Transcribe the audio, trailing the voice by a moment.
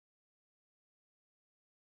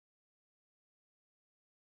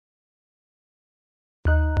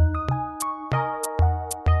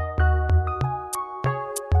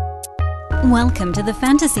Welcome to the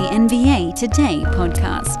Fantasy NBA Today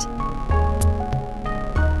podcast.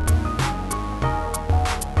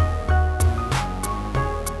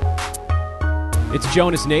 It's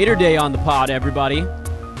Jonas Nader Day on the pod, everybody.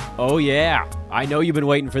 Oh yeah, I know you've been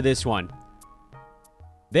waiting for this one.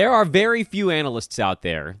 There are very few analysts out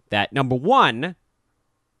there that, number one,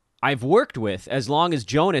 I've worked with as long as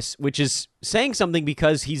Jonas, which is saying something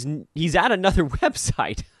because he's at another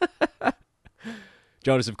website.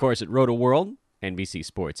 Jonas, of course, at Roto-World, NBC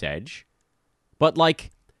Sports Edge. But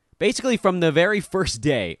basically from the very first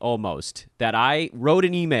day, almost, that I wrote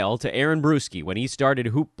an email to Aaron Bruski when he started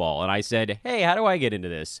Hoop Ball, and I said, hey, how do I get into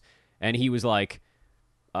this? And he was like,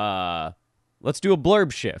 let's do a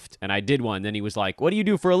blurb shift. And I did one. Then he was like, what do you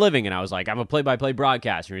do for a living? And I was like, I'm a play-by-play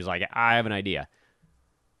broadcaster. He's like, I have an idea.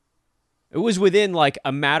 It was within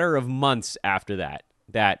a matter of months after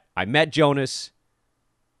that I met Jonas.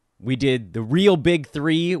 We did the real big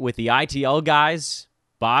three with the ITL guys.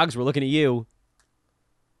 Boggs, we're looking at you.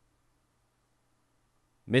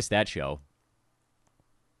 Missed that show.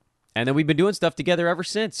 And then we've been doing stuff together ever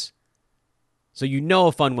since. So you know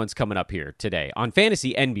a fun one's coming up here today on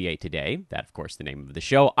Fantasy NBA Today. That, of course, the name of the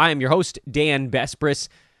show. I am your host, Dan Besbris.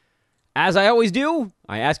 As I always do,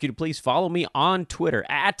 I ask you to please follow me on Twitter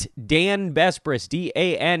at Dan Besbris,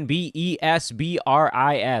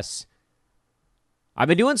 DanBesbris. I've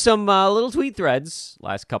been doing some little tweet threads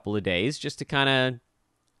last couple of days just to kind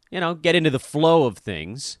of, get into the flow of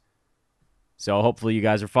things. So hopefully you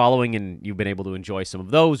guys are following and you've been able to enjoy some of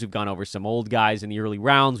those. We've gone over some old guys in the early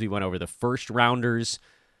rounds. We went over the first rounders.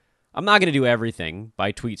 I'm not going to do everything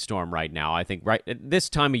by Tweetstorm right now. I think right at this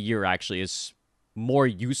time of year actually is more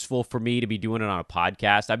useful for me to be doing it on a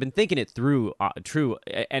podcast. I've been thinking it through,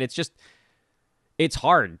 and it's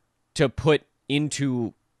hard to put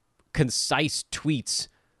into concise tweets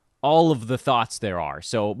all of the thoughts there are.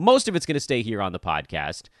 So most of it's going to stay here on the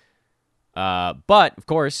podcast. But, of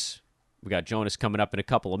course, we got Jonas coming up in a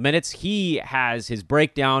couple of minutes. He has his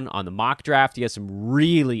breakdown on the mock draft. He has some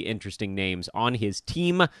really interesting names on his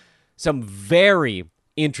team. Some very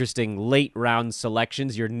interesting late round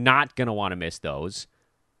selections. You're not going to want to miss those.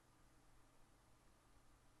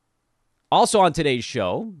 Also on today's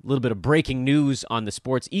show, a little bit of breaking news on the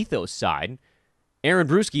Sports Ethos side. Aaron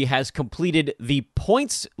Bruski has completed the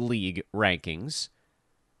Points League rankings.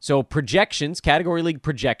 So projections, category league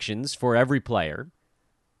projections for every player,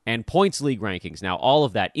 and Points League rankings. Now, all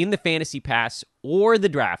of that in the Fantasy Pass or the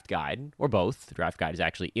Draft Guide, or both. The Draft Guide is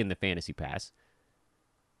actually in the Fantasy Pass.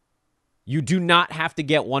 You do not have to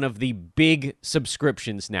get one of the big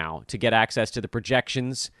subscriptions now to get access to the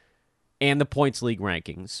projections and the Points League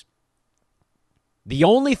rankings. The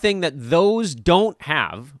only thing that those don't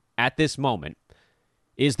have at this moment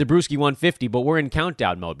is the Bruski 150, but we're in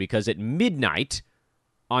countdown mode because at midnight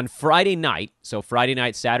on Friday night, so Friday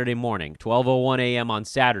night, Saturday morning, 12:01 a.m. on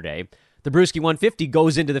Saturday, the Bruski 150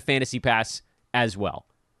 goes into the Fantasy Pass as well.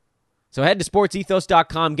 So head to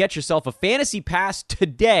sportsethos.com, get yourself a Fantasy Pass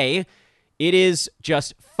today. It is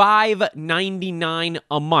just $5.99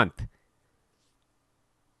 a month.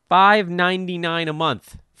 $5.99 a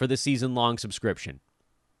month for the season-long subscription.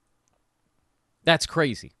 That's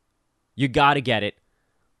crazy. You got to get it.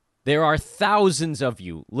 There are thousands of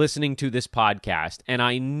you listening to this podcast, and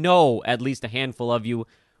I know at least a handful of you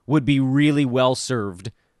would be really well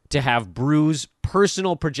served to have Brew's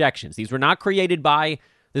personal projections. These were not created by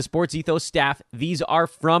the Sports Ethos staff. These are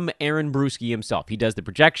from Aaron Bruski himself. He does the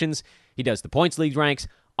projections. He does the Points League ranks,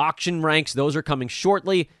 auction ranks. Those are coming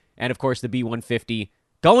shortly. And, of course, the B150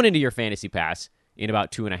 going into your Fantasy Pass in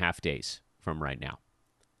about 2.5 days from right now.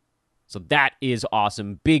 So that is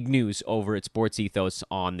awesome. Big news over at Sports Ethos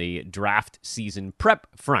on the draft season prep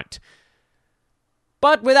front.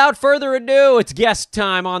 But without further ado, it's guest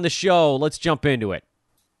time on the show. Let's jump into it.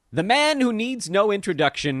 The man who needs no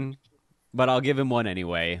introduction, but I'll give him one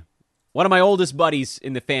anyway. One of my oldest buddies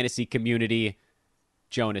in the fantasy community,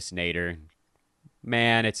 Jonas Nader.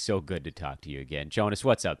 Man, it's so good to talk to you again. Jonas,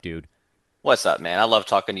 what's up, dude? What's up, man? I love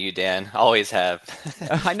talking to you, Dan. Always have.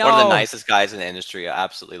 I know. One of the nicest guys in the industry. I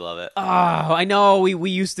absolutely love it. Oh, I know. We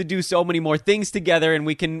used to do so many more things together, and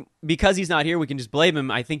we can, because he's not here, we can just blame him.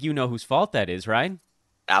 I think you know whose fault that is, right?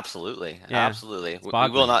 Absolutely. Yeah, absolutely. We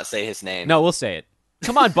Bogman. will not say his name. No, we'll say it.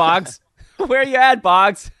 Come on, Boggs. Where are you at,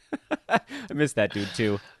 Boggs? I miss that dude,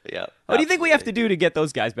 too. Yeah. What do you think we have to do to get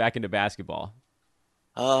those guys back into basketball?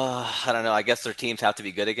 I don't know. I guess their teams have to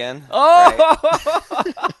be good again. Oh!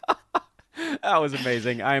 Right? That was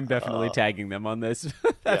amazing. I am definitely tagging them on this.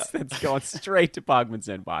 That's going straight to Pogman's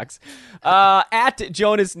inbox. At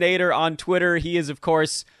Jonas Nader on Twitter. He is, of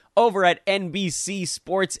course, over at NBC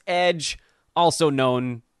Sports Edge, also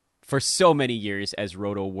known for so many years as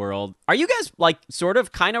Roto World. Are you guys like sort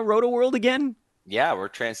of kind of Roto World again? Yeah, we're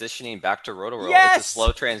transitioning back to Roto World. Yes! It's a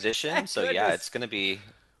slow transition, so yeah, it's going to be.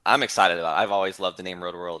 I'm excited about it. I've always loved the name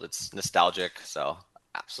Roto World. It's nostalgic, so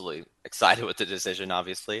absolutely excited with the decision.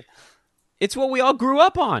 Obviously, it's what we all grew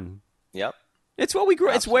up on. Yep. It's what we grew.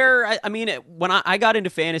 Absolutely. It's where when I got into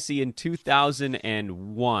fantasy in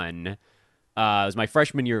 2001, it was my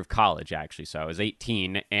freshman year of college actually. So I was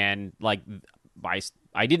 18, and like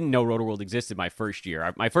I didn't know Roto World existed my first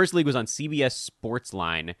year. My first league was on CBS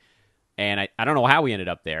Sportsline, and I don't know how we ended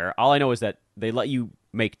up there. All I know is that they let you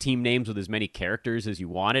make team names with as many characters as you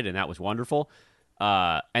wanted, and that was wonderful.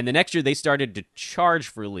 And the next year they started to charge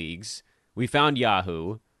for leagues. We found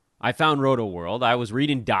Yahoo. I found Roto World. I was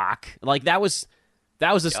reading Doc. Like that was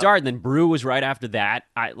the start, and then Brew was right after that.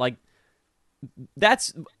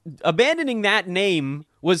 That's abandoning that name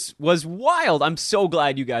was wild. I'm so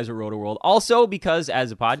glad you guys are Roto World. Also, because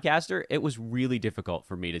as a podcaster, it was really difficult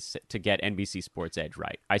for me to get NBC Sports Edge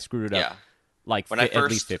right. I screwed it up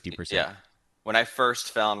at least 50%. Yeah. When I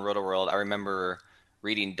first found Roto World, I remember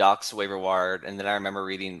reading Doc's waiver wire, and then I remember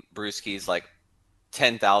reading Brewski's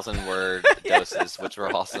 10,000 word doses, which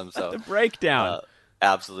were awesome. So the breakdown,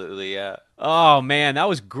 absolutely, yeah. Oh man, that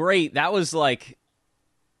was great. That was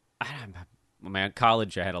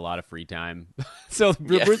college. I had a lot of free time, so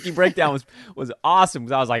the Brewski breakdown was awesome.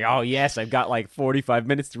 Because I was like, oh yes, I've got 45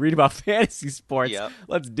 minutes to read about fantasy sports. Yep.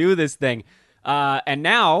 Let's do this thing. And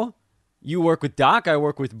now you work with Doc, I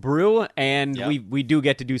work with Brew, and we do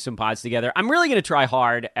get to do some pods together. I'm really going to try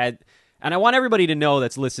hard and I want everybody to know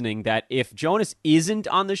that's listening that if Jonas isn't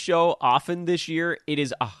on the show often this year, it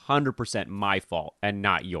is 100% my fault and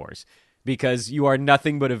not yours, because you are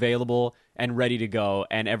nothing but available and ready to go.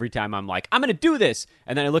 And every time I'm like, I'm going to do this,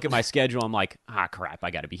 and then I look at my schedule, I'm like, crap,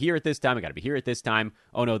 I got to be here at this time. I got to be here at this time.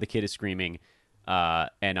 Oh no, the kid is screaming,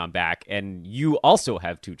 and I'm back. And you also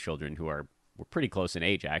have 2 children who we're pretty close in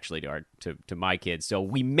age, actually, to my kids. So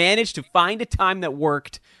we managed to find a time that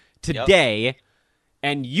worked today. Yep.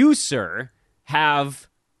 And you, sir, have,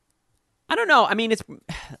 I don't know, I mean, this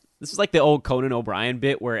is like the old Conan O'Brien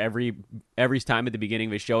bit where every time at the beginning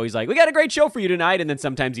of his show, he's like, we got a great show for you tonight, and then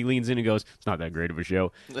sometimes he leans in and goes, it's not that great of a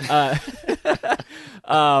show.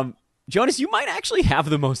 Jonas, you might actually have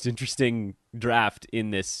the most interesting draft in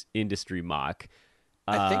this industry mock.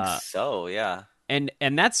 I think so, yeah. And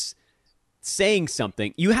that's saying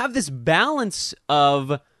something. You have this balance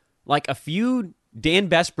of, a few Dan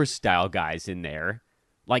Besbris style guys in there,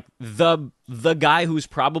 the guy who's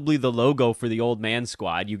probably the logo for the old man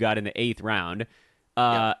squad you got in the 8th round.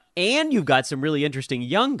 And you've got some really interesting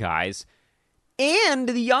young guys. And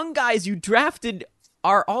the young guys you drafted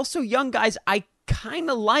are also young guys I kind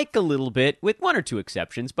of like a little bit, with 1 or 2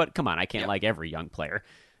 exceptions. But come on, I can't like every young player.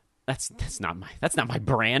 That's not my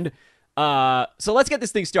brand. So let's get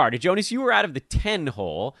this thing started. Jonas, you were out of the 10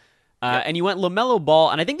 hole, and you went LaMelo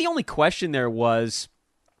Ball. And I think the only question there was,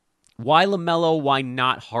 why LaMelo? Why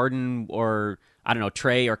not Harden or, I don't know,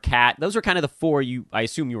 Trey or Cat? Those are kind of the 4 I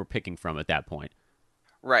assume you were picking from at that point.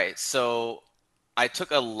 Right. So I took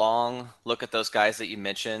a long look at those guys that you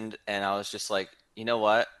mentioned, and I was just like, you know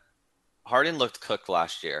what? Harden looked cooked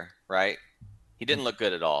last year, right? He didn't look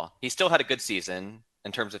good at all. He still had a good season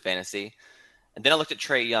in terms of fantasy. And then I looked at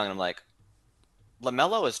Trae Young, and I'm like,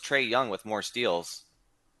 LaMelo is Trae Young with more steals,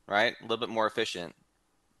 right? A little bit more efficient.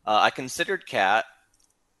 I considered Cat.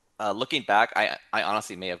 Looking back, I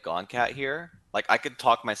honestly may have gone Cat here. I could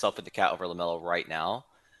talk myself into Cat over LaMelo right now.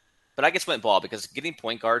 But I guess went Ball because getting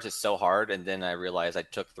point guards is so hard, and then I realized I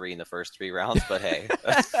took 3 in the first 3 rounds. But hey.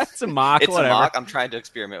 It's a mock. It's whatever. a mock. I'm trying to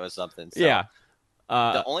experiment with something. So. Yeah.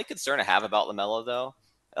 The only concern I have about LaMelo, though,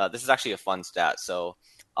 this is actually a fun stat. So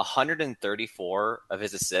 134 of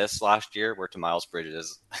his assists last year were to Miles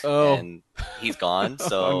Bridges. Oh. And he's gone.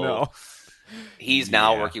 So no. He's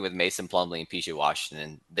now working with Mason Plumlee and PJ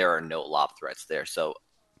Washington. There are no lob threats there. So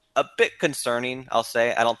a bit concerning, I'll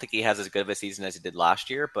say. I don't think he has as good of a season as he did last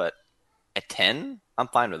year, but at 10, I'm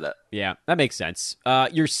fine with it. Yeah, that makes sense.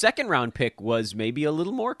 Your 2nd round pick was maybe a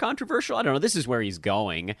little more controversial. I don't know. This is where he's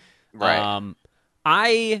going. Right.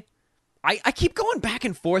 I keep going back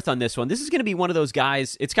and forth on this one. This is going to be one of those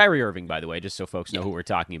guys. It's Kyrie Irving, by the way, just so folks know who we're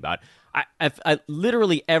talking about. I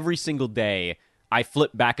literally every single day I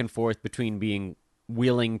flip back and forth between being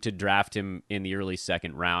willing to draft him in the early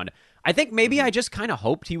 2nd round. I think maybe I just kind of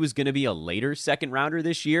hoped he was going to be a later 2nd rounder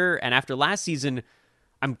this year. And after last season,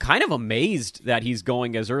 I'm kind of amazed that he's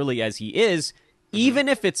going as early as he is, even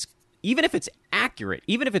if it's accurate,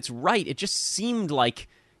 even if it's right. It just seemed like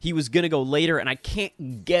he was going to go later, and I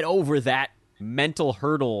can't get over that mental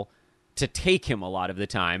hurdle to take him a lot of the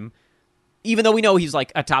time. even though we know he's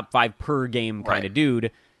like a top 5 per game kind of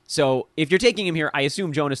dude. So if you're taking him here, I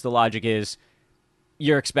assume, Jonas, the logic is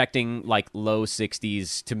you're expecting like low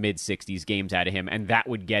 60s to mid 60s games out of him, and that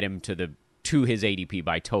would get him to his ADP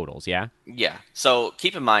by totals, yeah? Yeah. So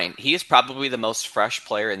keep in mind, he is probably the most fresh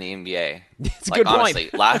player in the NBA. It's a like, good honestly,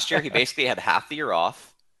 point. last year he basically had half the year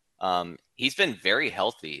off. He's been very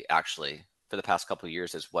healthy, actually, for the past couple of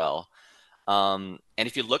years as well. And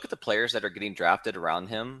if you look at the players that are getting drafted around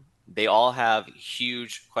him, they all have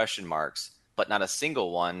huge question marks, but not a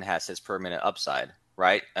single one has his per minute upside,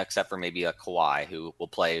 right? Except for maybe a Kawhi, who will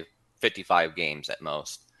play 55 games at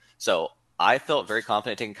most. So I felt very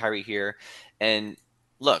confident taking Kyrie here. And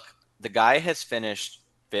look, the guy has finished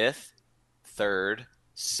 5th, 3rd,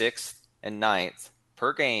 6th, and 9th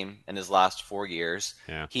per game in his last 4 years.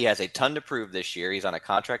 Yeah. He has a ton to prove this year. He's on a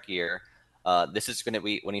contract year. This is going to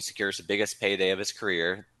be when he secures the biggest payday of his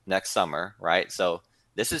career next summer, right? So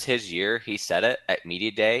this is his year. He said it at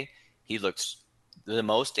media day. He looks the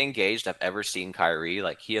most engaged I've ever seen Kyrie.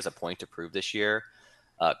 Like, he has a point to prove this year.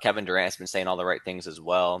 Kevin Durant has been saying all the right things as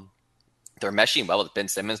well. They're meshing well with Ben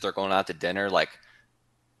Simmons. They're going out to dinner. Like,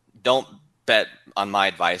 don't bet on my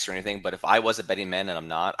advice or anything, but if I was a betting man, and I'm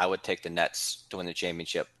not, I would take the Nets to win the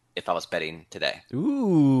championship if I was betting today.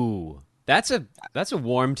 Ooh, that's a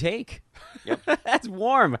warm take. Yep. That's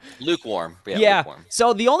warm. Lukewarm. Yeah. Lukewarm.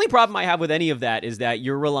 So the only problem I have with any of that is that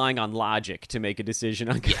you're relying on logic to make a decision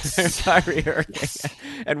on Kyrie Irving. Yes.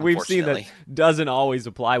 And we've seen that doesn't always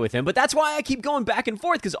apply with him. But that's why I keep going back and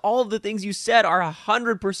forth, because all of the things you said are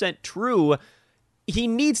 100% true. He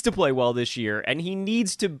needs to play well this year, and he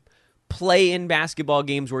needs to play in basketball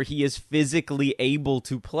games where he is physically able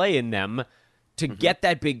to play in them to get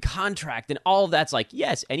that big contract. And all of that's like,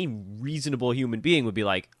 yes, any reasonable human being would be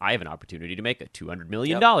like, I have an opportunity to make a $200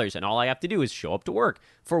 million, and all I have to do is show up to work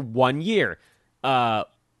for 1 year. But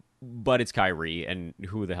it's Kyrie, and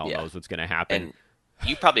who the hell knows what's going to happen. And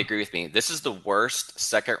you probably agree with me. This is the worst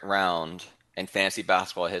second round in fantasy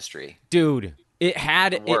basketball history. Dude, it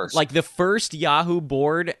had, like, the first Yahoo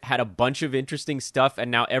board had a bunch of interesting stuff, and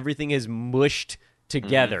now everything is mushed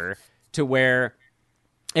together to where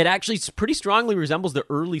it actually pretty strongly resembles the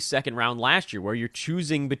early second round last year, where you're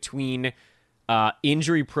choosing between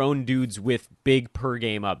injury-prone dudes with big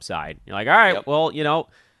per-game upside. You're like, all right, well, you know,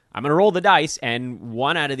 I'm going to roll the dice, and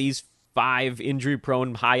one out of these 5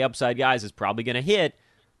 injury-prone, high-upside guys is probably going to hit.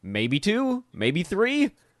 Maybe 2, maybe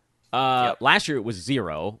 3. Last year it was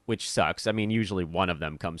 0, which sucks. I mean, usually one of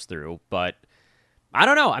them comes through, but I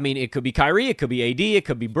don't know. I mean, it could be Kyrie, it could be AD, it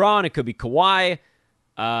could be Braun, it could be Kawhi.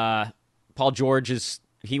 Paul George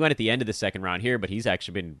he went at the end of the second round here, but he's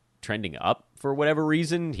actually been trending up for whatever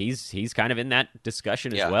reason. He's kind of in that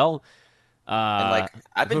discussion as well. And like,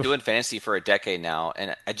 I've been doing fantasy for a decade now,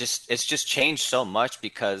 and it's just changed so much,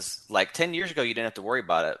 because like 10 years ago you didn't have to worry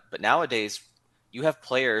about it, but nowadays you have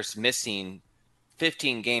players missing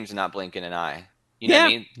 15 games and not blinking an eye. You know what I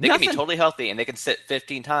mean? They can be totally healthy and they can sit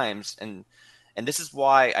 15 times, and this is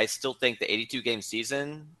why I still think the 82 game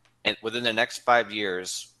season and within the next 5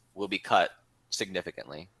 years will be cut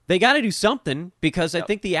significantly. They got to do something, because I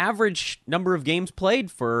think the average number of games played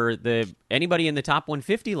for anybody in the top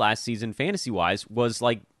 150 last season, fantasy-wise, was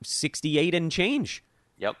like 68 and change.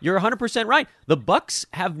 Yep. You're 100% right. The Bucks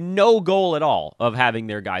have no goal at all of having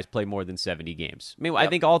their guys play more than 70 games. I mean, I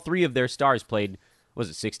think all 3 of their stars played, was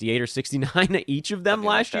it 68 or 69 each of them Something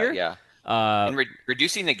last like that, year? Yeah. And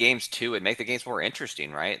reducing the games too and make the games more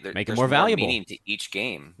interesting, right? Make it more valuable. Meaning to each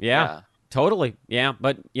game. Yeah, totally. Yeah,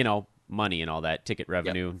 but you know, money and all that, ticket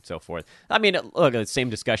revenue and so forth. I mean, look, the same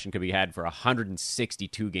discussion could be had for a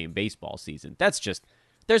 162 game baseball season. That's just,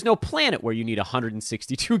 there's no planet where you need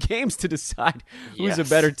 162 games to decide who's a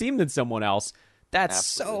better team than someone else. That's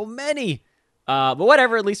so many. But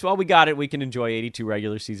whatever, at least while we got it, we can enjoy 82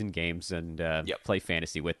 regular season games and play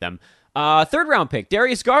fantasy with them. Third round pick,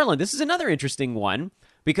 Darius Garland. This is another interesting one,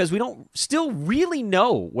 because we don't still really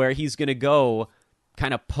know where he's going to go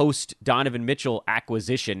kind of post Donovan Mitchell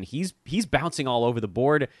acquisition. He's bouncing all over the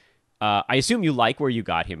board. I assume you like where you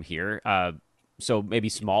got him here. So maybe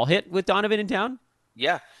small hit with Donovan in town?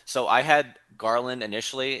 Yeah. So I had Garland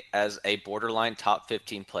initially as a borderline top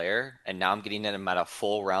 15 player, and now I'm getting him at a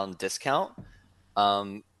full round discount.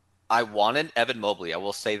 I wanted Evan Mobley, I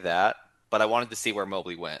will say that, but I wanted to see where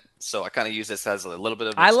Mobley went. So I kind of use this as a little bit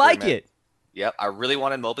of an experiment. I like it. Yep. I really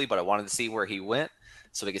wanted Mobley, but I wanted to see where he went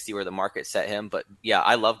so we could see where the market set him. But yeah,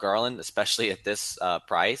 I love Garland, especially at this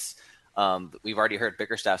price. We've already heard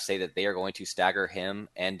Bickerstaff say that they are going to stagger him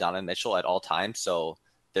and Donovan Mitchell at all times. So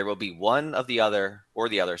there will be one of the other,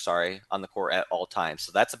 on the court at all times.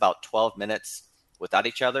 So that's about 12 minutes without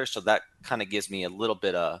each other. So that kind of gives me a little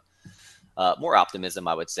bit of more optimism,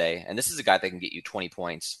 I would say. And this is a guy that can get you 20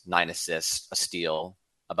 points, 9 assists, a steal,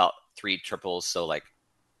 about 3 triples. So like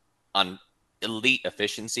on elite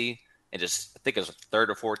efficiency, and just I think it was third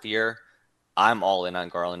or fourth year. I'm all in on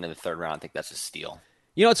Garland in the third round. I think that's a steal.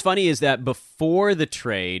 You know what's funny is that before the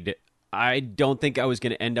trade, I don't think I was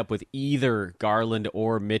going to end up with either Garland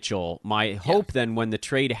or Mitchell. My hope then when the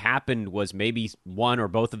trade happened was maybe one or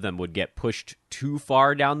both of them would get pushed too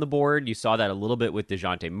far down the board. You saw that a little bit with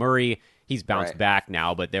DeJounte Murray. He's bounced back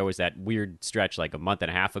now, but there was that weird stretch like a month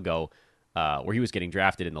and a half ago where he was getting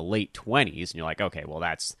drafted in the late 20s, and you're like, okay, well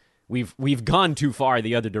we've gone too far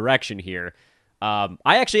the other direction here. I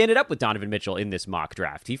actually ended up with Donovan Mitchell in this mock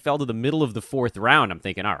draft. He fell to the middle of the fourth round. I'm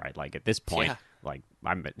thinking, all right, like at this point, like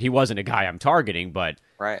he wasn't a guy I'm targeting, but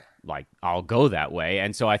like I'll go that way.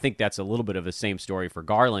 And so I think that's a little bit of the same story for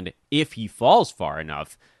Garland. If he falls far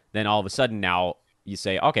enough, then all of a sudden now you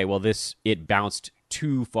say, okay, well it bounced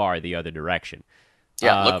too far the other direction.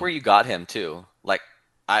 Yeah, look where you got him too. Like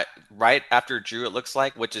right after Drew, it looks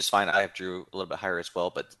like, which is fine. I have Drew a little bit higher as well,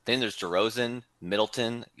 but then there's DeRozan,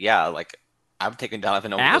 Middleton. Yeah, like I'm taking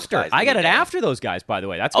Donovan over those guys. I got it after those guys, by the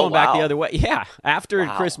way. That's going back the other way. Yeah, after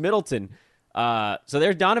Chris Middleton. So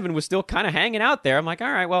there Donovan was still kind of hanging out there. I'm like,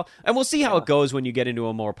 all right, well, and we'll see how it goes when you get into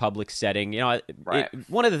a more public setting. You know,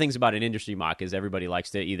 one of the things about an industry mock is everybody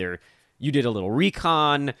likes to either you did a little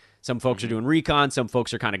recon. Some folks are doing recon. Some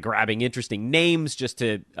folks are kind of grabbing interesting names just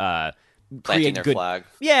to planting their flag.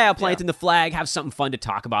 Yeah, planting the flag, have something fun to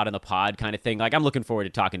talk about in the pod kind of thing. Like I'm looking forward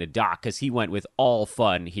to talking to Doc because he went with all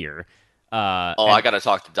fun here. I got to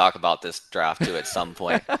talk to Doc about this draft too at some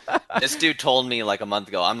point. This dude told me like a month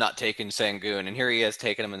ago, I'm not taking Sengun, and here he is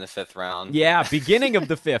taking him in the 5th round. Yeah, beginning of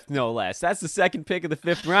the 5th, no less. That's the second pick of the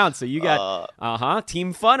 5th round. So you got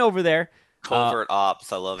team fun over there. Covert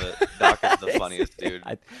ops, I love it. Doc is the funniest dude.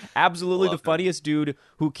 Absolutely the funniest dude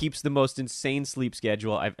who keeps the most insane sleep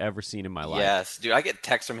schedule I've ever seen in my life. Yes, dude, I get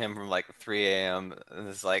texts from him from like 3 a.m. and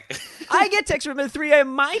it's like I get texts from him at 3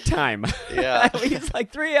 a.m. my time. Yeah. It's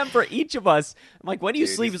like 3 a.m. for each of us. I'm like, when do you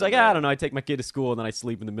sleep? He's like, I don't know. I take my kid to school and then I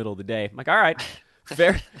sleep in the middle of the day. I'm like, all right,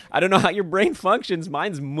 fair. I don't know how your brain functions.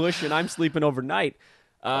 Mine's mush and I'm sleeping overnight.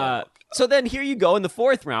 So then here you go in the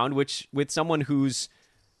 4th round, which with someone who's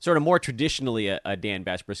sort of more traditionally a Dan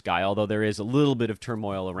Vespris guy, although there is a little bit of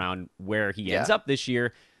turmoil around where he ends up this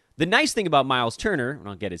year. The nice thing about Miles Turner, and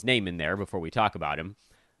I'll get his name in there before we talk about him,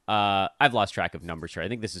 I've lost track of numbers here. I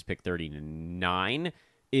think this is pick 39,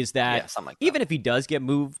 is that even if he does get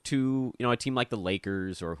moved to a team like the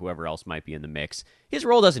Lakers or whoever else might be in the mix, his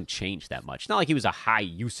role doesn't change that much. It's not like he was a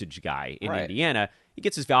high-usage guy in Indiana. He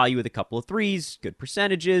gets his value with a couple of threes, good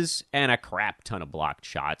percentages, and a crap ton of blocked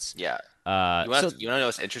shots. Yeah. You want to know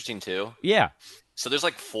what's interesting too? Yeah. So there's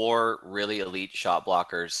like 4 really elite shot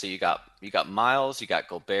blockers. So you got Miles, you got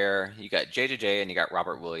Gobert, you got JJJ, and you got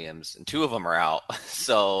Robert Williams, and 2 of them are out.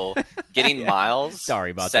 So getting Miles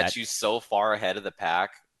sets you so far ahead of the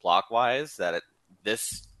pack block wise that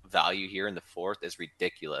this value here in the 4th is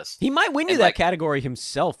ridiculous. He might win you that category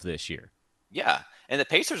himself this year. Yeah, and the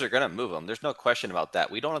Pacers are going to move him. There's no question about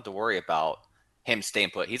that. We don't have to worry about him staying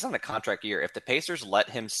put. He's on a contract year. If the Pacers let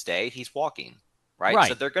him stay, he's walking, right?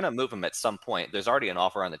 So they're going to move him at some point. There's already an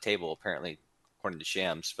offer on the table, apparently, according to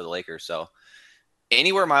Shams, for the Lakers. So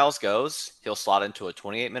anywhere Miles goes, he'll slot into a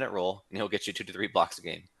 28-minute role, and he'll get you 2 to 3 blocks a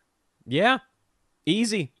game. Yeah,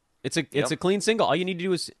 easy. It's a clean single. All you need to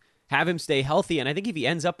do is have him stay healthy, and I think if he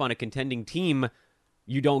ends up on a contending team,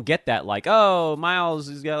 you don't get that like, oh, Miles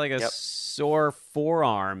has got like a sore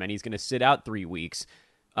forearm, and he's going to sit out 3 weeks.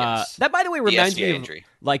 That, by the way, reminds me of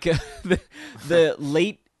like the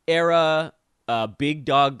late era big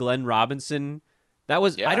dog Glenn Robinson. That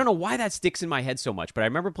was I don't know why that sticks in my head so much, but I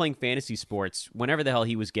remember playing fantasy sports whenever the hell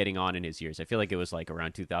he was getting on in his years. I feel like it was like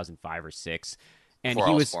around 2005 or 6, and before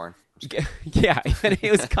he I was born. and he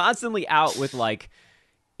was constantly out with like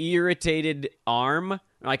irritated arm.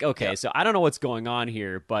 Like, okay, so I don't know what's going on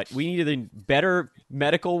here, but we need either better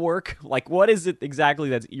medical work. Like, what is it exactly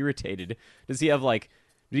that's irritated? Does he have like?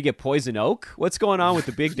 Did he get poison oak? What's going on with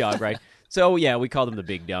the big dog, right? So, yeah, we called him the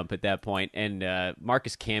big dump at that point. And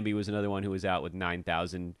Marcus Camby was another one who was out with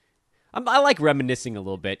 9,000. I like reminiscing a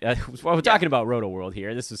little bit. We're talking about Roto World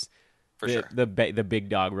here. This is the big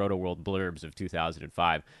dog Roto World blurbs of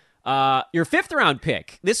 2005. Your 5th round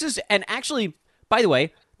pick. This is, and actually, by the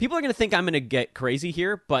way, people are going to think I'm going to get crazy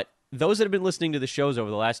here, but those that have been listening to the shows over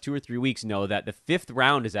the last 2 or 3 weeks know that the 5th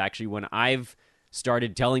round is actually when I've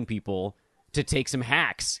started telling people to take some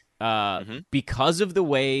hacks because of the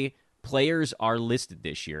way players are listed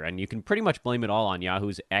this year. And you can pretty much blame it all on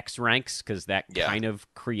Yahoo's X ranks because that kind of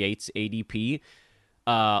creates ADP.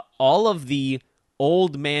 All of the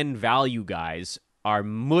old man value guys are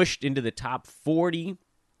mushed into the top 40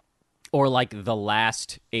 or like the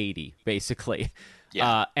last 80, basically.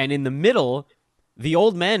 Yeah. And in the middle, the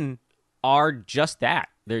old men are just that.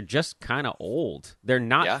 They're just kind of old. They're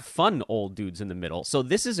not fun old dudes in the middle. So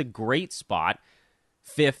this is a great spot,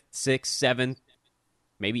 5th, 6th, 7th,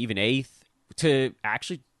 maybe even 8th, to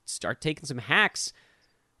actually start taking some hacks.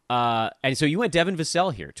 And so you went Devin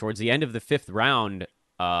Vassell here towards the end of the 5th round.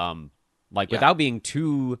 Without being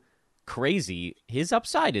too crazy, his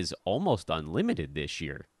upside is almost unlimited this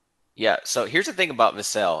year. Yeah, so here's the thing about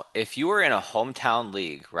Vassell. If you were in a hometown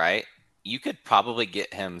league, right, you could probably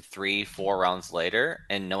get him 3-4 rounds later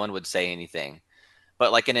and no one would say anything.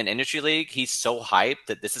 But like in an industry league, he's so hyped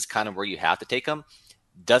that this is kind of where you have to take him.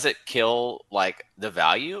 Does it kill like the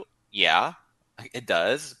value? Yeah, it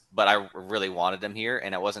does. But I really wanted him here,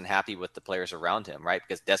 and I wasn't happy with the players around him, right?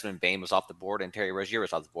 Because Desmond Bain was off the board and Terry Rozier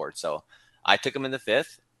was off the board. So I took him in the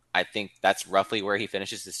 5th. I think that's roughly where he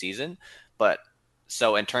finishes the season. But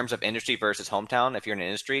so in terms of industry versus hometown, if you're in an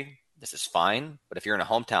industry, this is fine. But if you're in a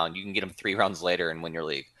hometown, you can get him 3 rounds later and win your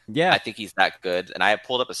league. Yeah. I think he's that good. And I have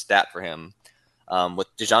pulled up a stat for him. With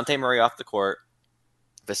DeJounte Murray off the court,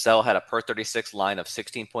 Vassell had a per 36 line of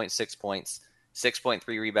 16.6 points, 6.3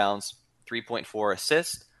 rebounds, 3.4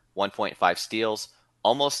 assists, 1.5 steals,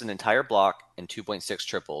 almost an entire block, and 2.6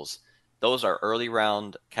 triples. Those are early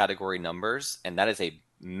round category numbers, and that is a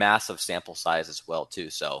massive sample size as well, too.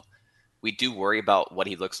 So we do worry about what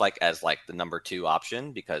he looks like as like the number 2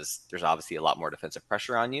 option because there's obviously a lot more defensive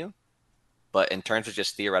pressure on you. But in terms of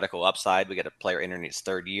just theoretical upside, we get a player entering his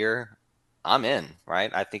 3rd year. I'm in,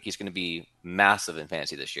 right? I think he's going to be massive in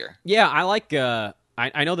fantasy this year. Yeah, I like.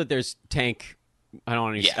 I know that there's tank. I don't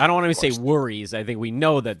want to say worries. I think we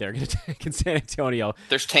know that they're going to tank in San Antonio.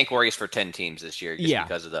 There's tank worries for 10 teams this year just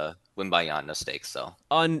because of the Wembanyama stakes. So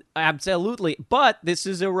absolutely, but this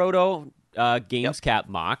is a Roto games cap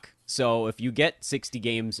mock. So if you get 60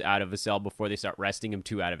 games out of Vassell before they start resting him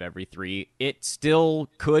 2 out of every 3, it still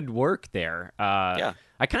could work there.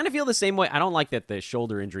 I kind of feel the same way. I don't like the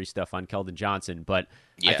shoulder injury stuff on Keldon Johnson, but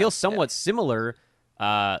I feel somewhat similar.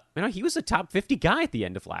 He was a top 50 guy at the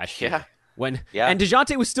end of last year. And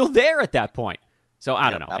DeJounte was still there at that point. So I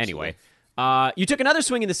don't know. Absolutely. Anyway, you took another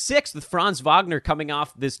swing in the 6th with Franz Wagner coming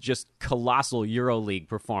off this just colossal EuroLeague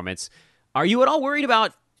performance. Are you at all worried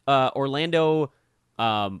about Orlando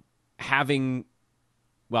having,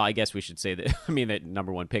 well, I guess we should say that, that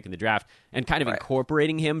number 1 pick in the draft, and kind of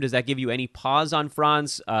incorporating him? Does that give you any pause on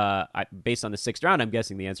Franz? Based on the 6th round, I'm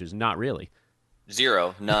guessing the answer is not really.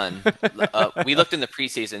 0, none. We looked in the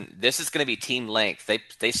preseason. This is going to be team length.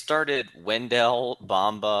 They started Wendell,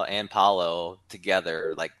 Bamba, and Paolo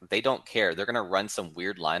together. Like, they don't care. They're going to run some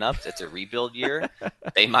weird lineups. It's a rebuild year.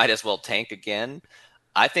 They might as well tank again.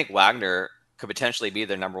 I think Wagner could potentially be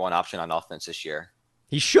their number 1 option on offense this year.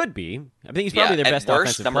 He should be. I think he's probably their best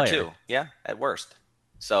offensive number player. 2. Yeah, at worst.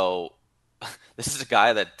 So this is a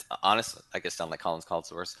guy that, honestly, I guess sound like Collins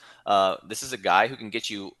Collinsworth. This is a guy who can get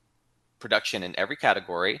you production in every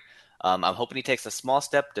category. I'm hoping he takes a small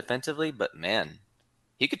step defensively, but man,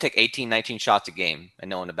 he could take 18, 19 shots a game and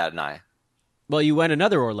no one to bat an eye. Well, you went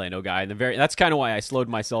another Orlando guy in the that's kind of why I slowed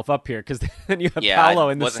myself up here, because then you have Yeah, Paolo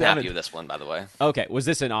in the 7th. I wasn't happy with this one, by the way. Okay, was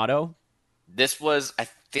this an auto? This was, I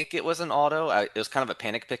think it was an auto. It was kind of a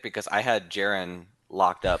panic pick because I had Jaren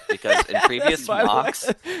locked up because in previous mocks,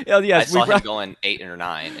 I saw him going 8 or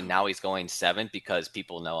 9, and now he's going 7 because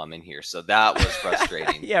people know I'm in here. So that was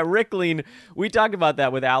frustrating. Yeah, Rickling, we talked about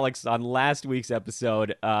that with Alex on last week's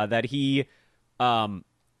episode, that he,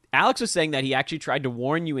 Alex was saying that he actually tried to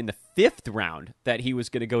warn you in the 5th round that he was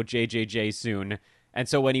going to go JJJ soon. And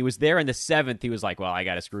so when he was there in the 7th, he was like, well, I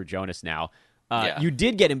got to screw Jonas now. You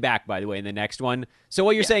did get him back, by the way, in the next one. So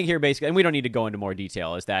what you're saying here, basically, and we don't need to go into more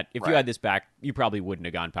detail, is that if you had this back, you probably wouldn't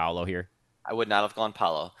have gone Paolo here. I would not have gone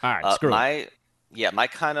Paolo. All right, screw it. My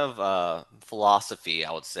kind of philosophy,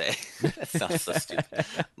 I would say. That sounds so stupid.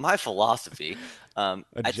 My philosophy,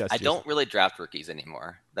 I don't really draft rookies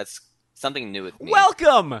anymore. That's something new with me.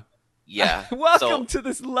 Welcome! Yeah. Welcome to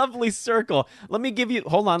this lovely circle. Let me give you,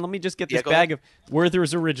 hold on, let me just get this bag of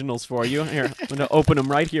Werther's Originals for you. Here, I'm going to open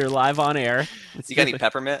them right here live on air. You got any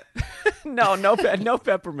peppermint? No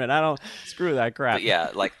peppermint. I don't, screw that crap. But yeah,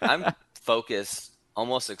 like I'm focused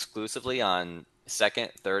almost exclusively on 2nd,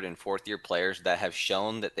 3rd, and 4th year players that have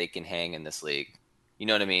shown that they can hang in this league. You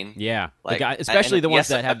know what I mean? Yeah. Like, especially the ones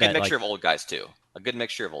that have a good mixture of old guys too. A good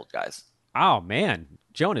mixture of old guys. Oh man,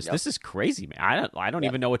 Jonas, this is crazy, man. I don't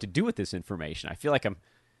even know what to do with this information. I feel like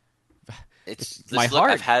it's my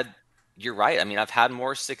heart. You're right. I mean, I've had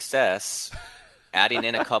more success adding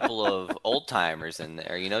in a couple of old timers in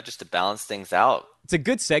there, just to balance things out. It's a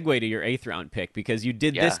good segue to your 8th round pick because you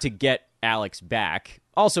did this Yeah. to get Alex back,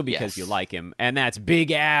 also because Yes. you like him, and that's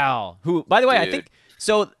Big Al, who, by the way, I Dude. think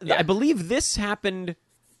so. Yeah. I believe this happened.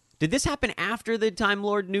 Did this happen after the Time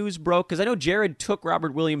Lord news broke? Because I know Jared took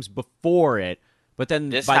Robert Williams before it, but then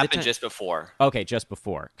This by the happened time, just before. okay, just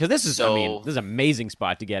before. Because this is, So- this is an amazing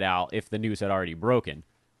spot to get Al if the news had already broken.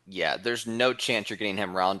 Yeah, there's no chance you're getting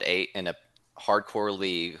him round 8 in a hardcore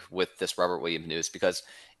league with this Robert Williams news, because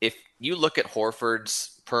if you look at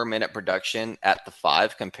Horford's per minute production at the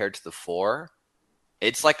 5 compared to the 4,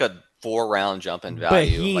 it's like a 4-round jump in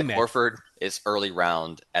value. Behemoth. Like Horford is early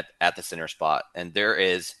round at the center spot, and there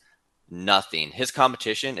is nothing. His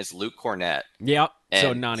competition is Luke Cornett. Yep. And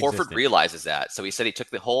So non-existent. Horford realizes that. So he said he took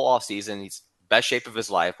the whole off season. He's best shape of his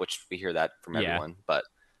life, which we hear that from Yeah. everyone. But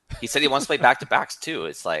he said he wants to play back-to-backs too.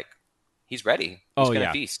 It's like he's ready. He's Oh, going to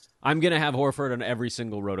yeah. feast. I'm going to have Horford on every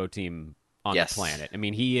single Roto team on Yes. the planet. I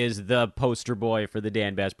mean, he is the poster boy for the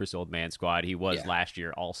Dan Besbris Old Man Squad. He was Yeah. last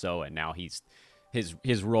year also, and now his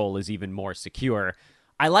role is even more secure.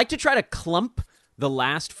 I like to try to clump the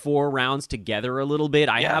last 4 rounds together a little bit.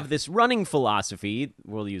 I Yeah. have this running philosophy.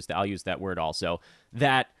 I'll use that word also.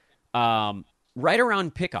 That right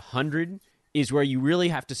around pick 100 is where you really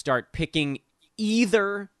have to start picking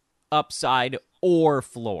either upside or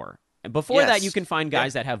floor. And before that, Yes. you can find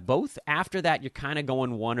guys that have both. After that, you're kind of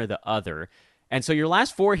going one or the other. And so your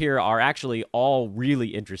last 4 here are actually all really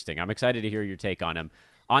interesting. I'm excited to hear your take on them.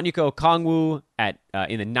 Onyeka Okongwu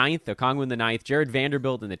in the 9th, Okongwu in the 9th, Jared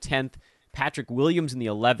Vanderbilt in the 10th, Patrick Williams in the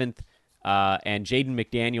 11th, and Jaden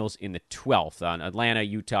McDaniels in the 12th on Atlanta,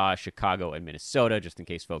 Utah, Chicago, and Minnesota, just in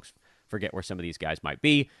case folks forget where some of these guys might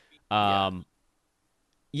be.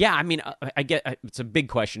 Yeah, I mean, I get it's a big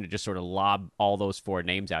question to just sort of lob all those 4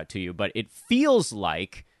 names out to you, but it feels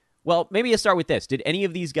like, well, maybe I'll start with this. Did any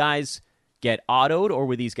of these guys get autoed, or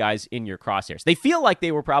were these guys in your crosshairs? They feel like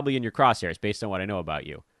they were probably in your crosshairs based on what I know about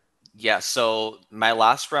you. Yeah, so my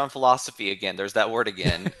last round philosophy, again, there's that word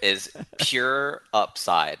again, is pure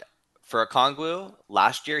upside. For Okongwu,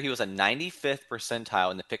 last year he was a 95th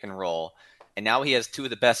percentile in the pick and roll, and now he has 2 of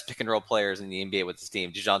the best pick and roll players in the NBA with his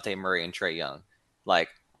team, DeJounte Murray and Trae Young. Like,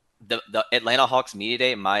 the Atlanta Hawks media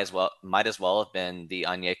day might as well have been the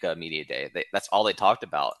Onyeka media day. That's all they talked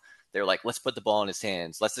about. They're like, let's put the ball in his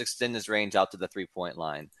hands. Let's extend his range out to the 3-point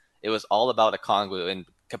line. It was all about Okongwu, and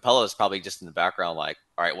Capella is probably just in the background like,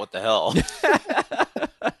 all right, what the hell?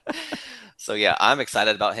 So, yeah, I'm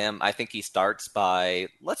excited about him. I think he starts by,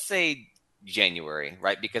 let's say, January,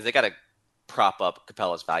 right? Because they got to prop up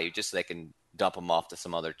Capella's value just so they can dump him off to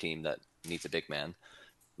some other team that needs a big man.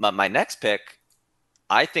 My next pick,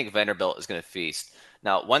 I think Vanderbilt is going to feast.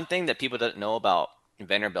 Now, one thing that people don't know about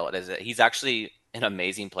Vanderbilt is that he's actually an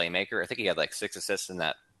amazing playmaker. I think he had like 6 assists in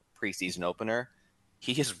that preseason opener.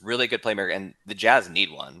 He is really good playmaker, and the Jazz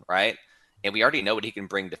need one, right? And we already know what he can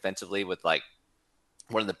bring defensively with like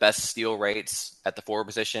one of the best steal rates at the forward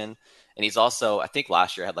position. And he's also, I think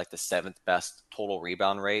last year had like the 7th best total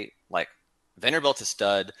rebound rate. Like, Vanderbilt's a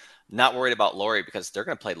stud. Not worried about Laurie because they're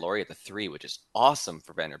going to play Laurie at the 3, which is awesome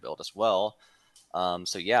for Vanderbilt as well.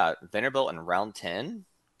 So yeah, Vanderbilt in round 10.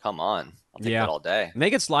 Come on, I'll take that all day. And they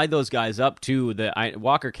could slide those guys up too.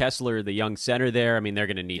 Walker Kessler, the young center there. I mean, they're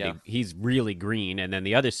going to need. He's really green, and then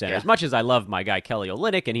the other center. As much as I love my guy Kelly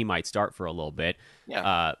Olynyk, and he might start for a little bit.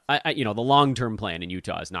 Yeah. The long-term plan in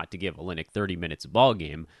Utah is not to give Olynyk 30 minutes a ball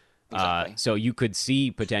game. Exactly. So you could see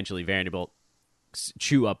potentially Vanderbilt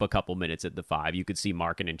chew up a couple minutes at the 5. You could see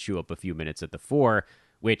Markkanen chew up a few minutes at the 4,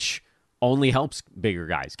 which only helps bigger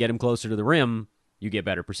guys. Get him closer to the rim. You get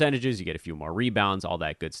better percentages. You get a few more rebounds, all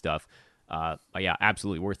that good stuff. Yeah,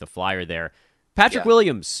 absolutely worth the flyer there. Patrick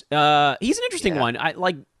Williams, he's an interesting one.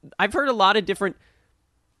 I've heard a lot of different.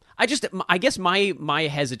 I guess my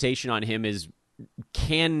hesitation on him is,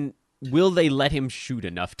 will they let him shoot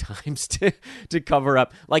enough times to cover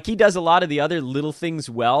up? Like, he does a lot of the other little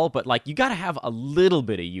things well, but like, you got to have a little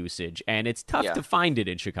bit of usage, and it's tough to find it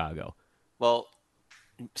in Chicago. Well,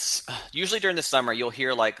 usually during the summer, you'll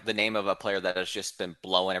hear like the name of a player that has just been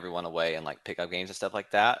blowing everyone away in like pickup games and stuff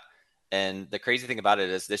like that. And the crazy thing about it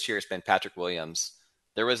is this year it's been Patrick Williams.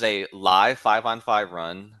 There was a live 5-on-5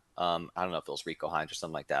 run. I don't know if it was Rico Hines or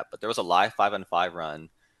something like that, but there was a live 5-on-5 run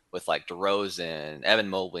with like DeRozan, Evan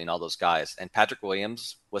Mobley, and all those guys. And Patrick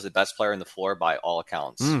Williams was the best player on the floor by all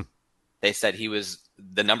accounts. They said he was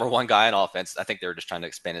the number 1 guy on offense. I think they were just trying to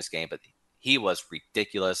expand his game, but he was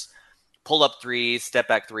ridiculous. Pull up threes, step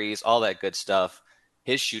back threes, all that good stuff.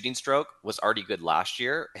 His shooting stroke was already good last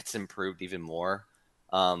year. It's improved even more.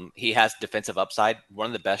 He has defensive upside, one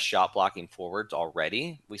of the best shot blocking forwards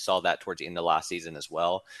already. We saw that towards the end of last season as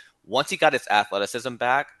well. Once he got his athleticism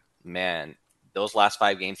back, man, those last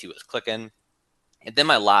 5 games he was clicking. And then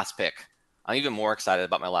my last pick, I'm even more excited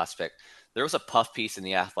about my last pick. There was a puff piece in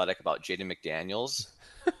The Athletic about Jaden McDaniels.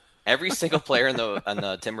 Every single player in the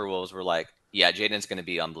Timberwolves were like, yeah, Jaden's going to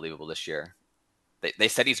be unbelievable this year. They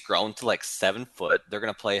said he's grown to like 7 foot. They're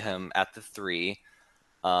going to play him at the 3.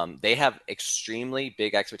 They have extremely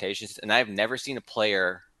big expectations, and I've never seen a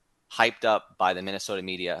player hyped up by the Minnesota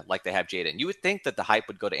media like they have Jaden. You would think that the hype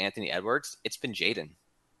would go to Anthony Edwards. It's been Jaden.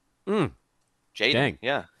 Jaden, Dang.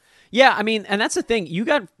 yeah. Yeah, I mean, and that's the thing. You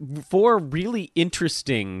got 4 really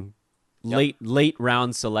interesting late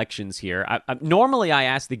round selections here. Normally, I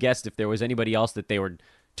ask the guest if there was anybody else that they were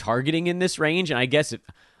targeting in this range, and I guess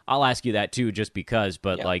I'll ask you that too, just because.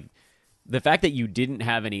 But like the fact that you didn't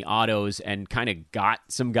have any autos and kind of got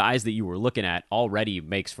some guys that you were looking at already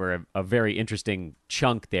makes for a very interesting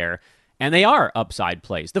chunk there. And they are upside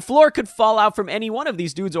plays. The floor could fall out from any one of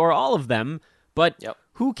these dudes or all of them, but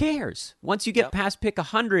who cares? Once you get past pick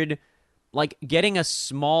 100, like getting a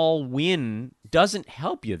small win doesn't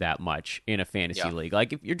help you that much in a fantasy league.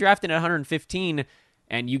 Like if you're drafting at 115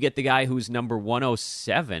 and you get the guy who's number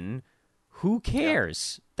 107, who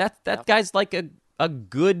cares? That guy's like a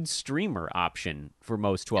good streamer option for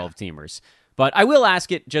most 12-teamers. But I will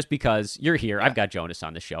ask it just because you're here. I've got Jonas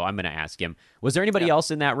on the show. I'm going to ask him. Was there anybody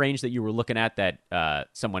else in that range that you were looking at that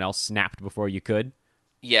someone else snapped before you could?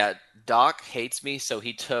 Yeah, Doc hates me, so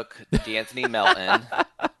he took D'Anthony Melton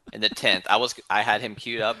in the 10th. I had him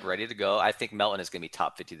queued up, ready to go. I think Melton is going to be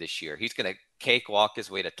top 50 this year. He's going to cakewalk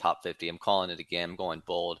his way to top 50. I'm calling it again. I'm going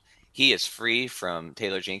bold. He is free from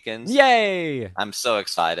Taylor Jenkins. Yay! I'm so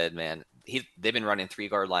excited, man. They've been running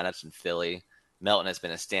 3-guard lineups in Philly. Melton has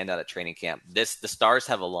been a standout at training camp. The stars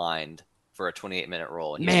have aligned for a 28-minute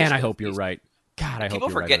role. And man, I hope you're right. God, I hope you're right. People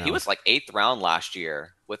forget he was like 8th round last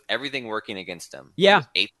year with everything working against him. Yeah.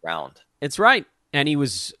 8th round. It's right. And he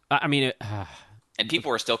was, and people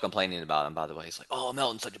were still complaining about him, by the way. He's like, oh,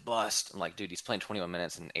 Melton's such a bust. I'm like, dude, he's playing 21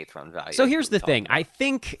 minutes in 8th round value. So here's the thing. I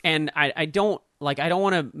think, and I don't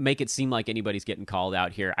want to make it seem like anybody's getting called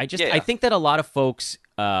out here. I think that a lot of folks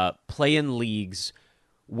play in leagues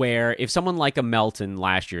where if someone like a Melton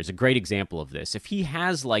last year is a great example of this, if he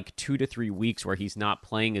has like 2 to 3 weeks where he's not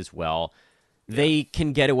playing as well, they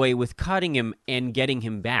can get away with cutting him and getting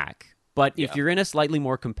him back. But if you're in a slightly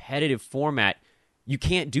more competitive format, you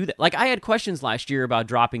can't do that. Like I had questions last year about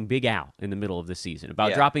dropping Big Al in the middle of the season,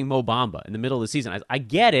 about dropping Mo Bamba in the middle of the season. I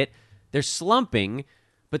get it. They're slumping,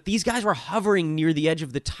 but these guys were hovering near the edge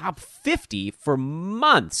of the top 50 for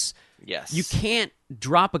months. Yes. You can't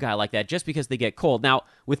drop a guy like that just because they get cold. Now,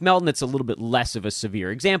 with Melton, it's a little bit less of a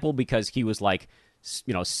severe example because he was like,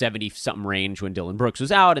 70-something range when Dylan Brooks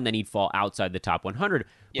was out, and then he'd fall outside the top 100.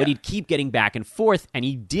 But he'd keep getting back and forth, and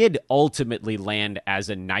he did ultimately land as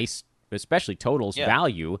a nice, especially totals,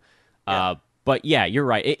 value. But yeah, you're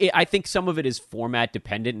right. I think some of it is format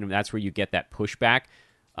dependent, and that's where you get that pushback.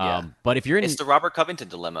 But if you're in... It's the Robert Covington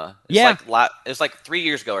dilemma. It's like 3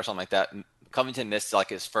 years ago or something like that. Covington missed like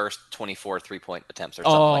his first 24 3-point attempts or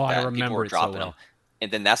something like that. I remember. People were dropping him. And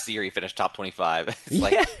then that's the year he finished top 25.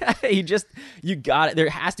 You got it. There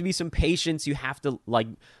has to be some patience. You have to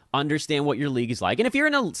understand what your league is like. And if you're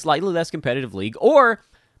in a slightly less competitive league, or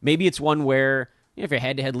maybe it's one where if you're a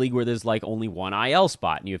head-to-head league where there's like only one IL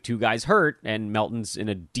spot and you have 2 guys hurt and Melton's in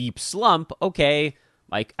a deep slump, okay,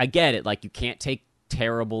 like I get it. Like you can't take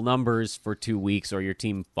terrible numbers for 2 weeks or your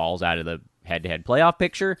team falls out of the head-to-head playoff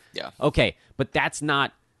picture. Yeah. Okay, but that's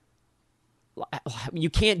not... You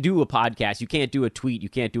can't do a podcast, you can't do a tweet, you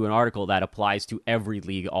can't do an article that applies to every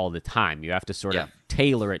league all the time. You have to sort of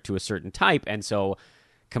tailor it to a certain type, and so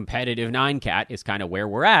competitive 9-cat is kind of where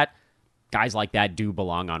we're at. Guys like that do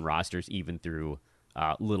belong on rosters even through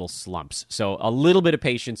little slumps. So a little bit of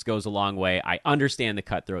patience goes a long way. I understand the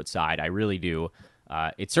cutthroat side, I really do.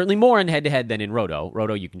 It's certainly more in head-to-head than in Roto.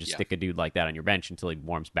 Roto, you can just stick a dude like that on your bench until he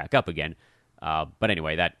warms back up again. But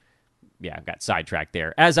anyway, I got sidetracked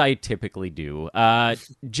there, as I typically do.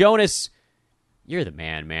 Jonas, you're the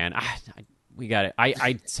man. We got it.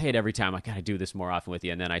 I say it every time. I got to do this more often with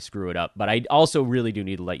you, and then I screw it up. But I also really do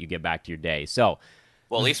need to let you get back to your day. So,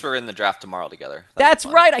 well, at least we're in the draft tomorrow together. That's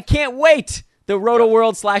right. I can't wait. The Roto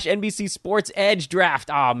World / NBC Sports Edge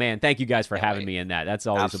draft. Oh, man. Thank you guys for having me in that. That's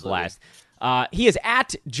always a blast. He is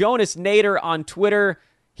at Jonas Nader on Twitter.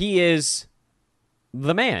 He is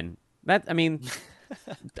the man.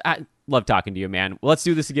 I love talking to you, man. Let's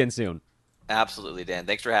do this again soon. Absolutely, Dan.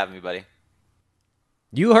 Thanks for having me, buddy.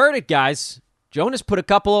 You heard it, guys. Jonas put a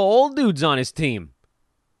couple of old dudes on his team.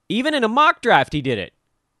 Even in a mock draft, he did it.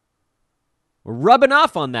 rubbing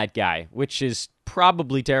off on that guy, which is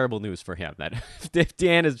probably terrible news for him. That if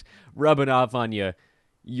Dan is rubbing off on you,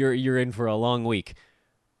 you're in for a long week.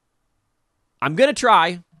 I'm going to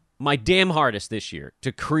try my damn hardest this year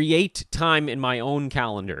to create time in my own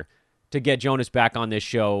calendar to get Jonas back on this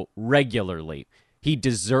show regularly. He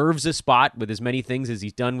deserves a spot with as many things as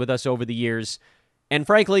he's done with us over the years. And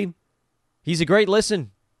frankly, he's a great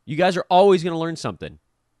listen. You guys are always going to learn something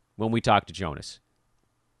when we talk to Jonas.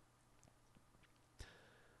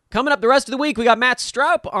 Coming up the rest of the week, we got Matt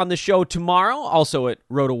Stroup on the show tomorrow, also at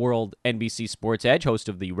Roto-World NBC Sports Edge, host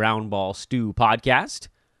of the Roundball Stew podcast.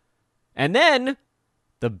 And then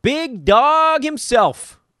the big dog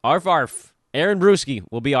himself, Arf Arf, Aaron Bruski,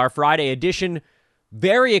 will be our Friday edition.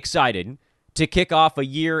 Very excited to kick off a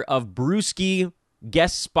year of Bruski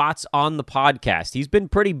guest spots on the podcast. He's been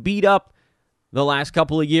pretty beat up the last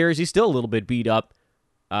couple of years. He's still a little bit beat up,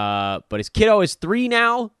 but his kiddo is 3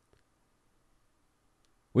 now,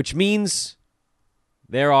 which means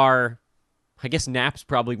there are, I guess naps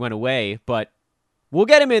probably went away, but we'll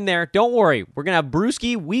get him in there. Don't worry. We're going to have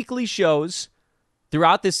Bruski weekly shows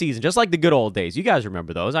throughout this season, just like the good old days. You guys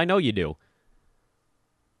remember those. I know you do.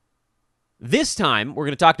 This time, we're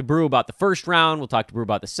going to talk to Brew about the first round. We'll talk to Brew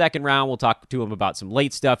about the second round. We'll talk to him about some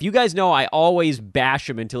late stuff. You guys know I always bash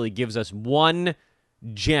him until he gives us one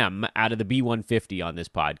gem out of the B150 on this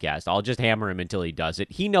podcast. I'll just hammer him until he does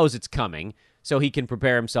it. He knows it's coming, so he can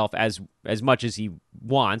prepare himself as much as he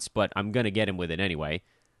wants, but I'm going to get him with it anyway.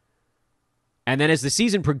 And then as the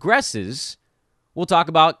season progresses, we'll talk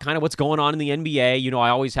about kind of what's going on in the NBA. You know, I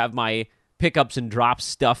always have my pickups and drops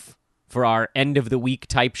stuff for our end-of-the-week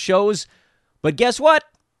type shows. But guess what?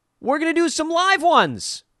 We're going to do some live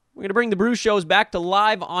ones. We're going to bring the Brew shows back to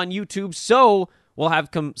live on YouTube, so we'll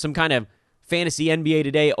have some kind of fantasy NBA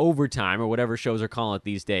Today overtime, or whatever shows are calling it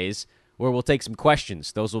these days, where we'll take some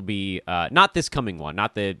questions. Those will be not this coming one,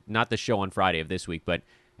 not the show on Friday of this week, but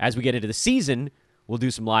as we get into the season, we'll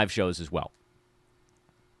do some live shows as well.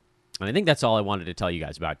 And I think that's all I wanted to tell you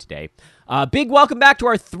guys about today. Big welcome back to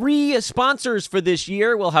our 3 sponsors for this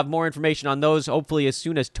year. We'll have more information on those hopefully as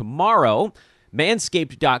soon as tomorrow.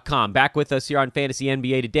 Manscaped.com, back with us here on Fantasy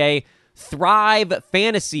NBA Today. Thrive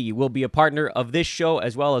Fantasy will be a partner of this show,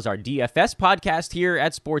 as well as our DFS podcast here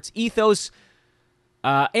at Sports Ethos.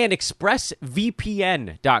 And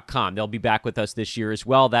ExpressVPN.com. They'll be back with us this year as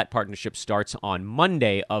well. That partnership starts on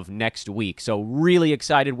Monday of next week. So really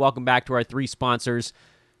excited. Welcome back to our 3 sponsors.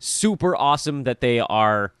 Super awesome that they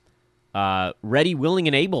are ready, willing,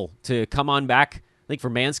 and able to come on back. I think for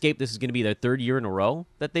Manscaped, this is going to be their 3rd year in a row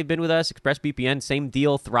that they've been with us. ExpressVPN, same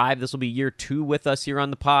deal. Thrive, this will be year 2 with us here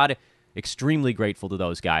on the pod. Extremely grateful to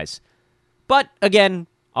those guys. But, again,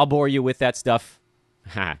 I'll bore you with that stuff,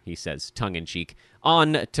 he says, tongue-in-cheek,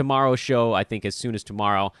 on tomorrow's show, I think as soon as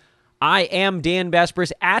tomorrow. I am Dan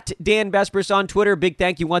Besbris, at Dan Besbris on Twitter. Big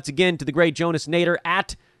thank you once again to the great Jonas Nader,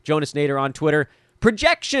 at Jonas Nader on Twitter.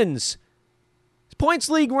 Projections, Points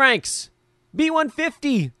League ranks,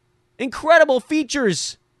 B150, incredible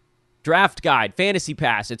features, draft guide, fantasy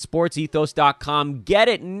pass at sportsethos.com. Get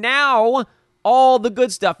it now. All the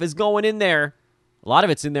good stuff is going in there. A lot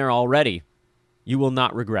of it's in there already. You will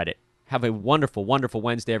not regret it. Have a wonderful, wonderful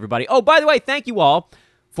Wednesday, everybody. Oh, by the way, thank you all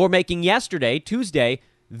for making yesterday, Tuesday,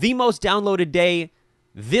 the most downloaded day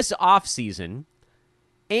this offseason,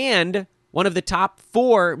 and one of the top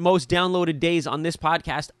 4 most downloaded days on this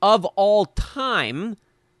podcast of all time,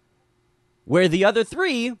 where the other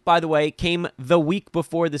 3, by the way, came the week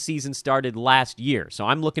before the season started last year. So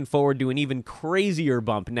I'm looking forward to an even crazier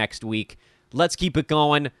bump next week. Let's keep it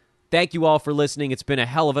going. Thank you all for listening. It's been a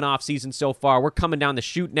hell of an offseason so far. We're coming down the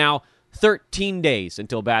chute now. 13 days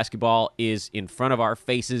until basketball is in front of our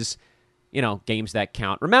faces. You know, games that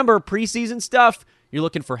count. Remember, preseason stuff, you're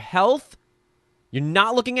looking for health. You're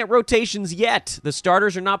not looking at rotations yet. The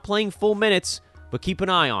starters are not playing full minutes, but keep an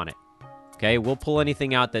eye on it. Okay, we'll pull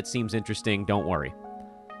anything out that seems interesting. Don't worry.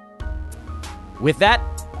 With that,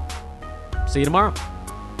 see you tomorrow.